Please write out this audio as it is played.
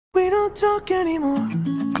don't talk anymore.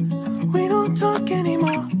 We don't talk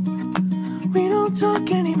anymore. We don't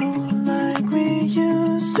talk anymore like we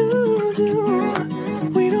used to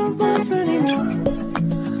do. We don't laugh anymore.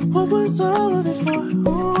 What was all of it for?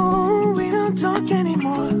 Ooh, we don't talk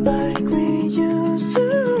anymore like we used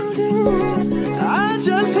to do. I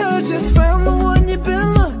just heard you found the one you've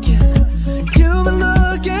been looking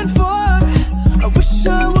for. I wish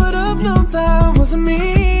I would have known that wasn't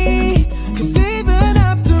me. Cause even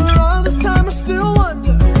after all this time I still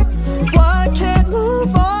wonder why I can't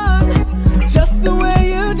move on just the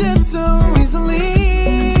way you did so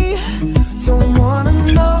easily. Don't wanna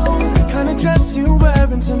know the kind of dress you're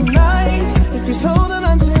wearing tonight, if he's holding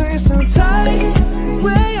on to you so tight the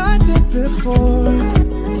way I did before.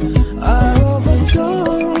 I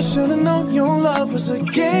overdosed, should've known your love was a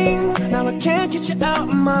game. Now I can't get you out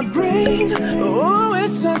of my brain. Oh,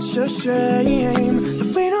 it's such a shame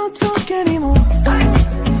that we don't talk anymore.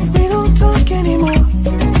 We don't talk anymore.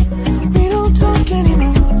 We don't talk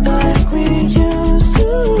anymore like we used to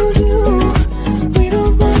do. We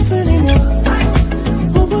don't laugh anymore.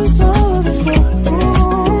 What was all of it for?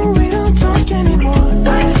 Oh, we don't talk anymore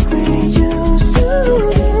like we used to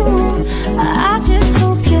do. I just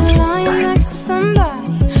hope you're lying next to somebody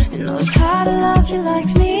who knows how to love you like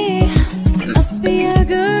me. There must be a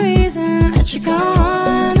good reason that you're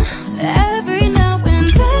gone. Every now and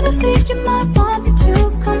then I think you might want me to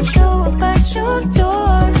come show up at your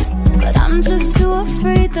door, but I'm just too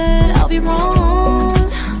afraid that I'll be wrong.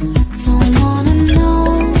 Don't wanna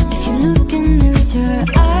know if you're looking into her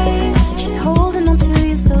eyes, if she's holding on to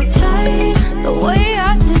you so tight the way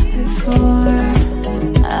I did before.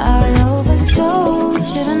 I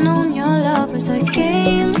overdosed, should've known your love was a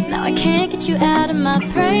game. Now I can't get you out of my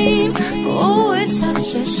brain. Oh, it's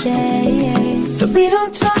such a shame that we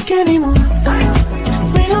don't talk anymore.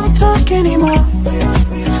 We don't talk anymore.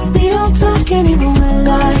 We don't talk anymore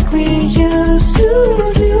like we used to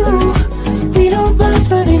do. We don't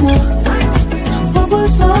laugh anymore. What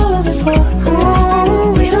was all of it for?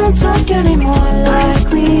 Oh, we don't talk anymore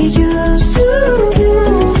like we used to do.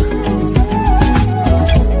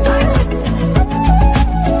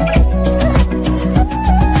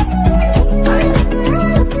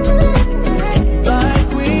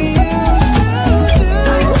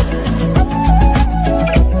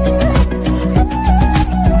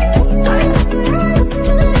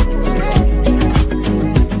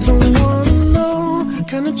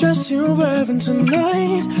 You're wearing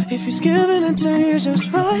tonight, if he's giving it to you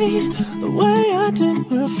just right the way I did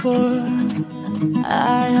before.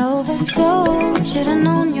 I overdosed, should've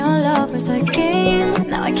known your love was a game.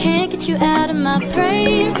 Now I can't get you out of my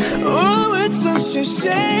brain. Oh, it's such a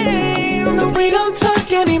shame that we don't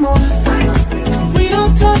talk anymore. We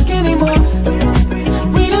don't talk anymore.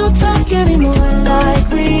 We don't talk anymore like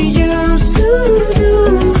we used to do.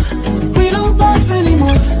 We don't laugh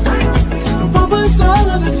anymore. What was all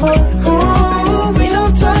of it for? Oh, we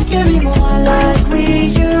don't talk anymore like we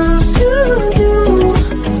used to do.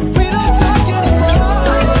 We don't talk anymore.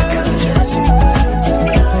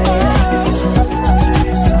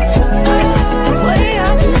 The way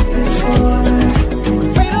I did before.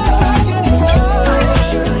 We don't talk anymore.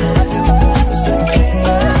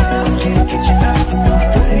 Can't get you out of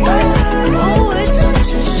my brain. Oh, it's such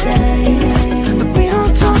a shame that we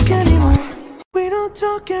don't talk anymore. We don't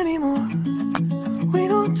talk anymore. We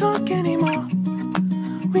don't talk anymore.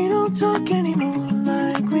 We don't talk anymore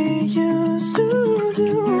like we used to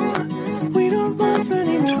do. We don't laugh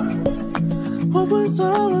anymore. What was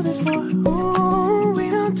all of it for? Oh, we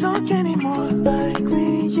don't talk anymore like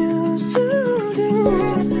we used to do.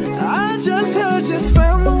 I just heard you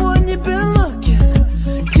found the one you've been looking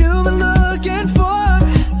for.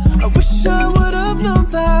 I wish I would have known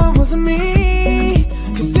that wasn't me.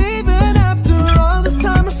 Cause even after all this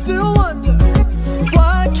time I still wonder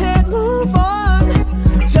why I can't move on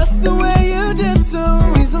just the way you did so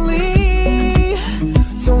easily.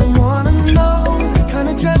 Don't wanna know the kind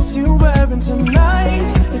of dress you're wearing tonight,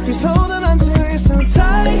 if he's holding on to you so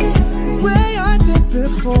tight the way I did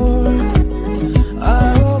before. I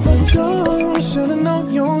overdosed, should've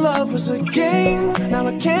known your love was a game. Now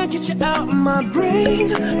I can't get you out of my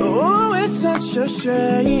brain. Oh, it's such a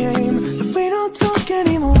shame that we don't talk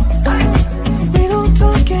anymore. We don't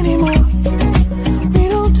talk anymore. We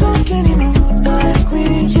don't talk anymore like we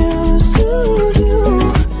used to do.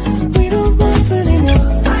 We don't laugh anymore.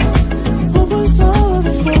 What was all of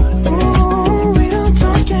it for? Oh, we don't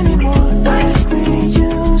talk anymore like we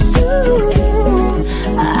used to do.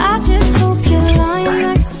 I just hope you're lying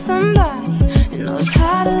next to somebody who knows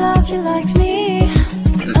how to love you like me.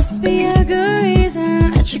 There must be a good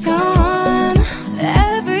reason that you're gone.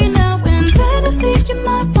 Every now and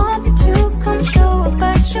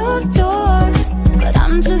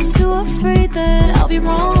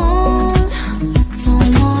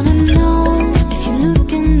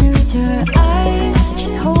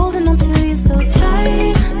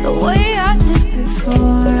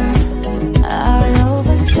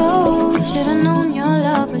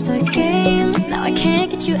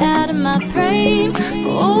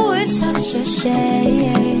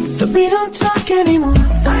shame that we don't talk anymore.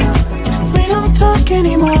 We don't talk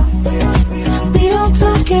anymore. We don't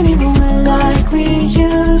talk anymore like we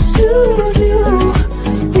used to do.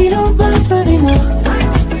 We don't laugh anymore.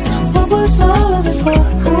 What was all of it for?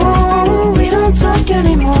 Oh, we don't talk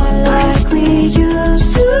anymore like we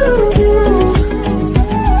used to do.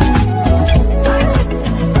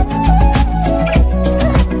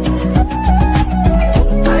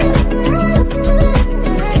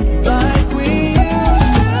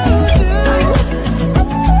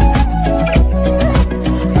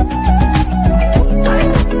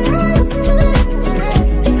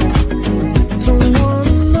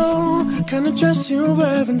 You're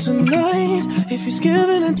wearing tonight, if he's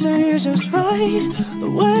giving it to you just right, the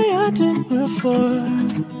way I did before.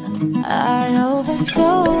 I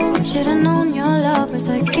overdosed, should've known your love was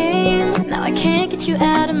a game. Now I can't get you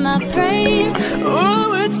out of my brain.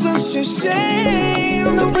 Oh, it's such a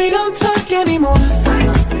shame that we don't talk anymore.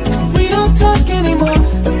 We don't talk anymore.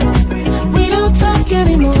 We don't talk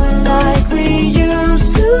anymore like we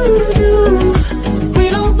used to do. We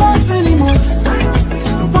don't laugh anymore.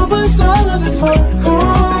 What was all of it for?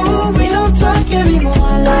 Oh, we don't talk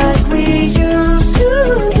anymore like we used to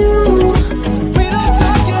do. We don't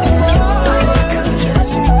talk anymore.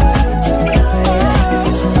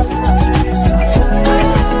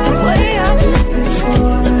 The way I did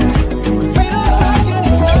before. We don't talk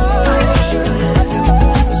anymore.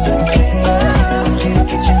 Can't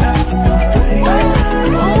get you out of my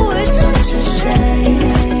brain. Oh, it's such a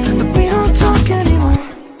shame that we don't talk anymore.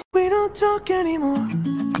 We don't talk anymore.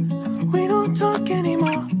 We don't talk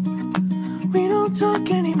anymore. We don't talk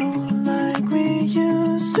anymore like we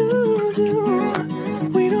used to do.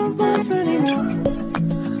 We don't laugh anymore.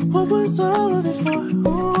 What was all of it for?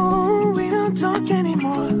 Oh, we don't talk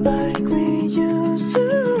anymore like we used to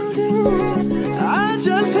do. I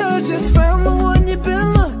just heard you found the one you've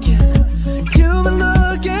been looking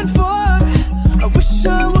for. I wish I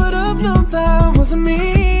would have known that wasn't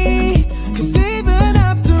me. 'Cause even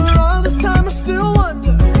after all this time I still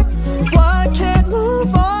wonder why I can't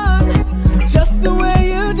move on just the way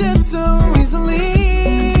you did so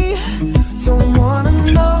easily. Don't wanna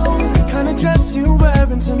know the kind of dress you're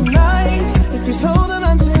wearing tonight, if he's holding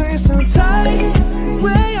on to you so tight, the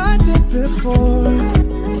way I did before.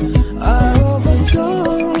 I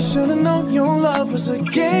overdosed, should've known your love was a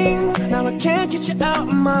game. Now I can't get you out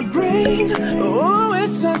of my brain. Oh,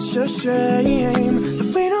 it's such a shame that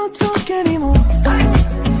we don't talk anymore.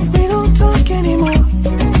 We don't talk anymore.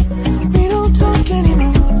 We don't talk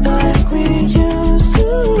anymore like we used to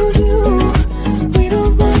do. We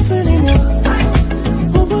don't laugh anymore.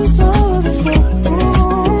 What was all of it for?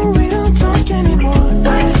 Oh, we don't talk anymore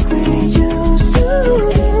like we used to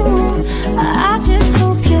do. I just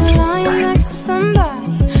hope you're lying next to somebody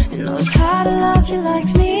who knows how to love you like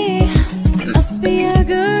me. There must be a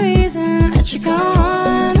good reason that you're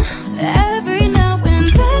gone. Every now and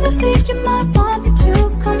then I think you might want me to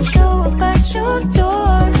come show up at your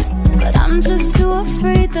door, but I'm just too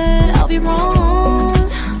afraid that I'll be wrong.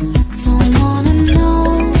 Don't wanna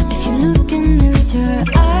know if you're looking into her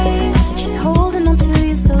eyes, if she's holding on to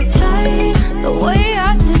you so tight, the way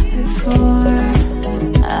I did before.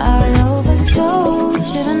 I overdosed,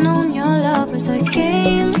 should've known your love was a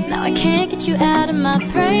game. Now I can't get you out of my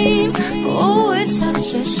brain. Oh, it's such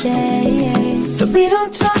a shame that we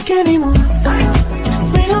don't talk anymore.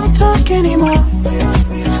 We don't talk anymore.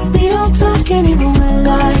 We don't talk anymore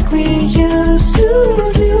like we used to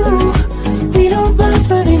do. We don't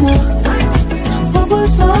laugh anymore. What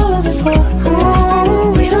was all of it for?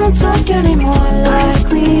 Oh, we don't talk anymore like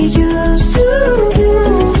we used to do.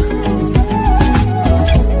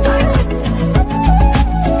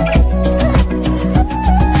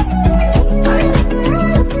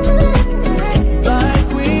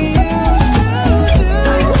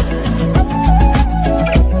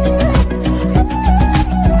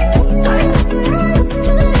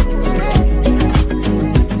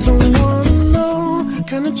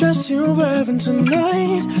 You're wearing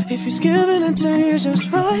tonight, if he's giving it to you just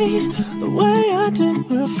right, the way I did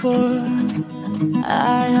before.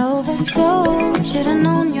 I overdosed, should've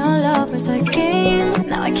known your love was a game.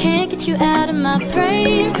 Now I can't get you out of my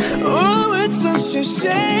brain. Oh, it's such a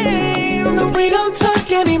shame that we don't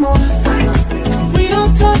talk anymore. We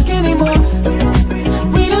don't talk anymore.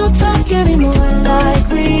 We don't talk anymore like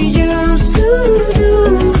we used to do.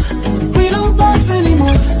 We don't laugh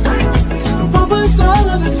anymore. What was all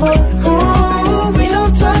of it for? Oh, we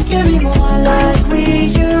don't talk anymore like we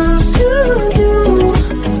used to do.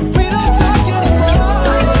 We don't talk anymore.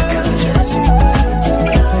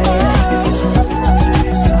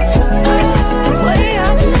 The way I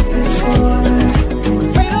did before.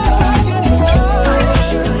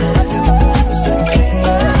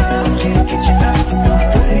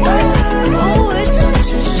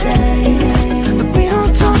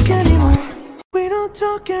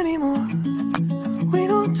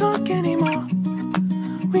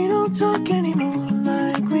 anymore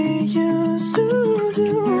like we used to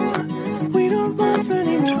do. We don't laugh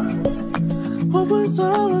anymore. What was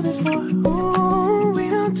all of it for? Ooh, we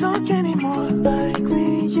don't talk anymore like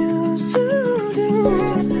we used to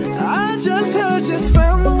do. I just heard you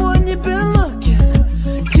found the one you've been looking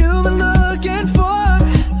for.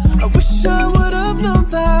 I wish I would have known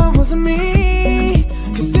that wasn't me.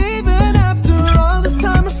 Cause even after all this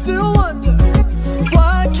time I still wonder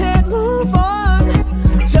why I can't move on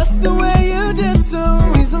just the way you did so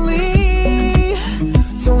easily.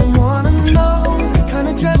 Don't wanna know the kind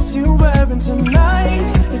of dress you're wearing tonight,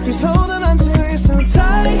 if he's holding on to you so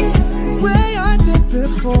tight the way I did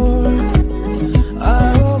before.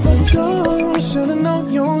 I overdosed, should've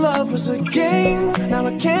known your love was a game. Now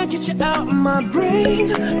I can't get you out of my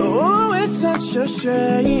brain. Oh, it's such a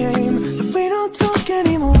shame that we don't talk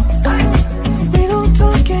anymore. We don't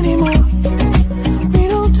talk anymore. We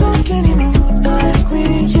don't talk anymore like we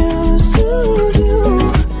used to do.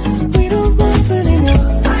 We don't laugh anymore.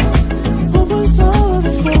 What was all of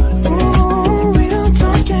it for? Oh, we don't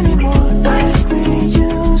talk anymore like we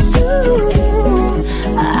used to do.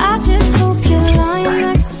 I just hope you're lying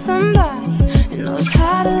next to somebody who knows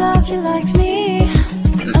how to love you like me.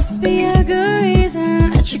 There must be a good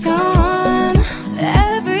reason that you're gone.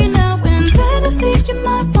 Every now and then I think you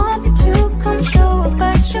might want me to come show up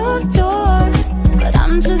at your door, but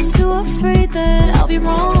I'm just too afraid that I'll be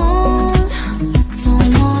wrong.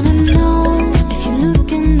 Don't wanna know if you're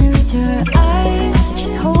looking into her eyes, if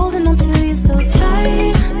she's holding on to you so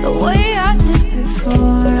tight the way I did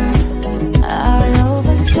before. I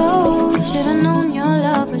overdosed, should've known your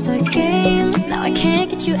love was a game. Now I can't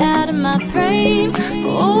get you out of my brain.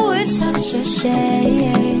 Oh, it's such a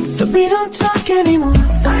shame that we don't talk anymore.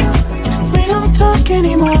 We don't talk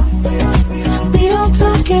anymore. We don't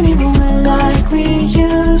talk anymore like we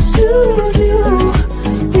used to do.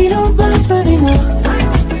 We don't laugh anymore.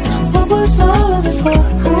 What was all of it for?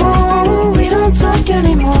 Oh, we don't talk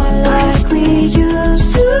anymore like we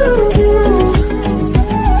used to do.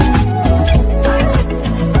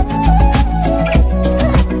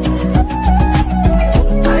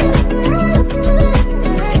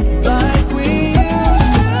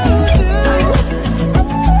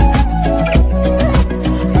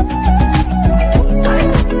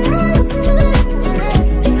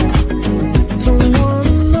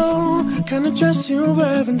 You're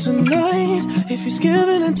wearing tonight, if he's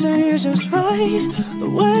giving it to you just right the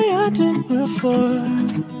way I did before.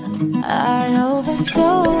 I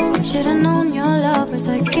overdosed, should've known your love was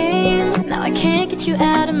a game. Now I can't get you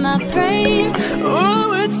out of my brain.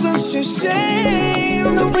 Oh, it's such a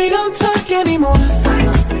shame that we don't talk anymore.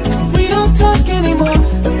 We don't talk anymore.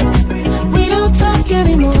 We don't talk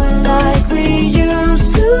anymore like we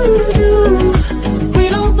used to do. We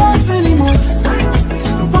don't laugh anymore.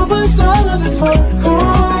 What was all of it for?